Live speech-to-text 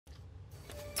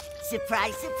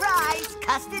Surprise, surprise,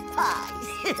 custard pies.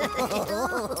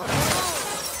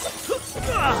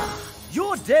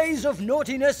 Your days of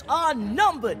naughtiness are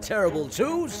numbered, Terrible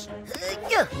Twos. 1,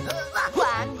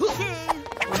 2.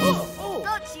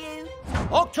 Got you.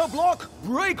 Octoblock,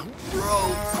 break rope.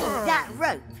 That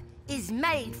rope is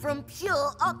made from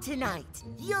pure octonite.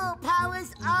 Your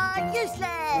powers are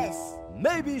useless.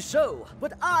 Maybe so,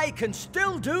 but I can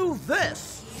still do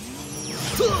this.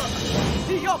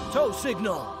 The Octo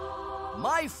Signal.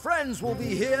 My friends will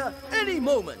be here any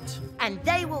moment. And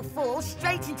they will fall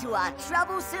straight into our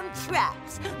troublesome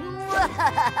traps.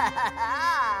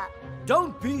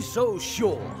 Don't be so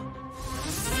sure.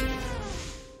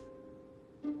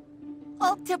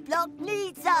 Octoblock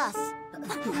needs us.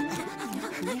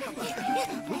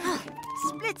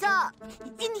 Split up.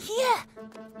 In here.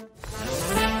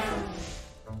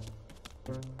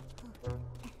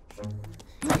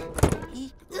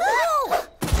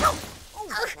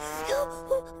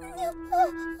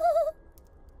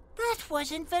 That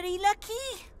wasn't very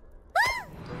lucky.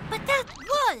 But that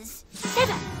was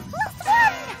 7 + 1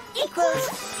 equals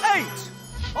 8.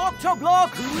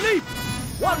 Octoblock, leap.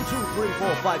 1, 2, 3,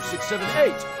 4, 5, 6, 7,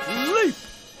 8. Leap.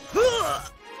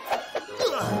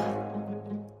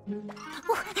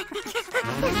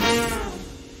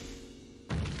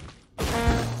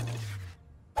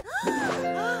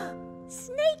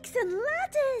 Snakes and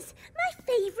ladders, my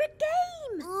favourite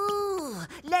game. Ooh,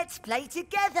 let's play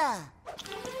together.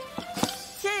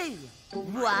 2,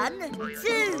 1,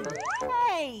 2.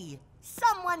 Hey,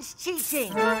 someone's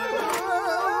cheating. 6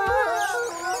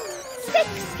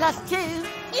 + 2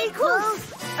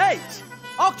 equals 8.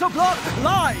 Octoblock,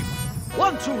 climb.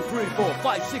 1, 2, 3, 4,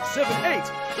 5, 6, 7,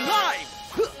 8. Climb.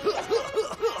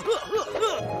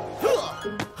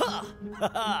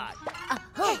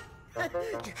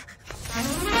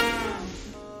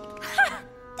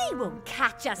 They won't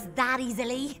catch us that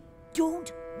easily.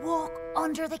 Don't walk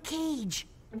under the cage.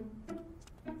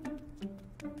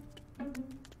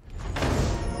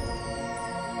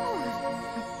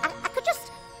 I could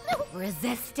just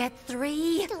resist at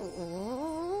 3.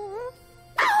 Oh!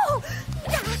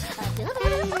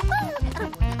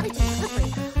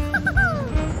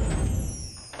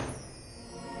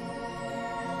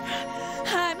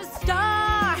 I'm a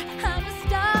star! I'm a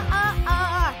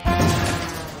star!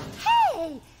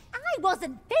 Hey! I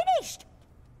wasn't finished!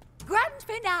 Grand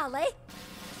finale.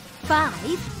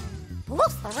 5 +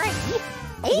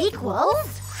 3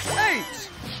 equals 8.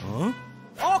 Huh?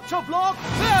 Octoblock,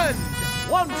 bend.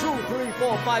 1, 2, 3,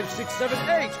 4, 5, 6, 7,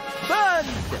 8. Bend.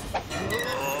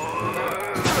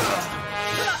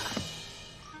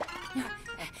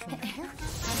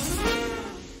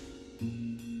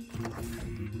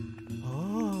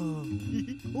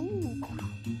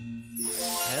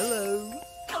 Hello.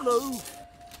 Hello.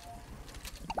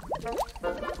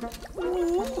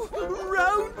 Ooh,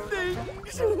 round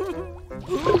things.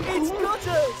 It's got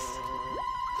us.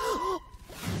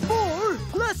 4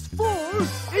 +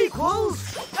 4 equals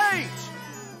 8.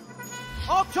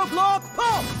 Octoblock,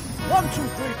 pop. 1, 2,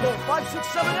 3, 4, 5, 6,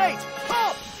 7, 8.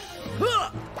 Pop.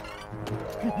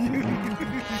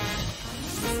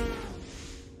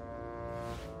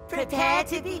 prepare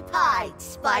to be pied,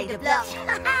 Spider-Block.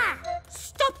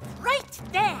 Stop right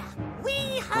there!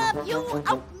 We have you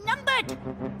outnumbered!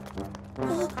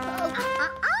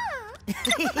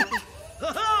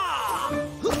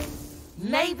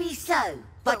 Maybe so,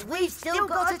 but we've still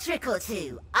got a trick or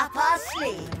two up our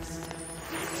sleeves.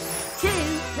 2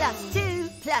 + 2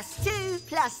 + 2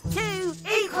 + 2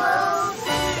 equals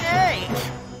 8.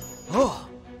 Oh,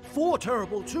 4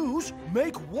 terrible twos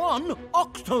make 1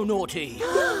 Octonaughty.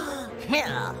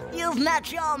 Here, you've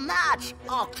met your match,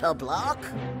 Octoblock.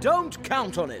 Don't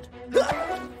count on it.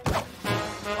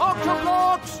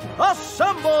 Octoblocks,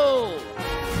 assemble!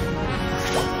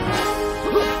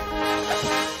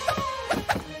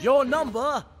 Your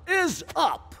number is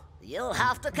up. You'll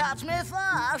have to catch me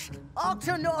first.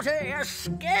 Octonaughty,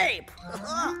 escape!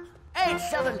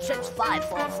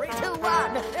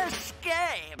 8765431,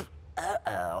 escape!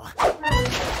 Uh-oh.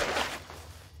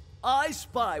 I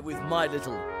spy with my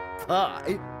little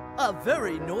pie a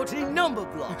very naughty number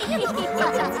block.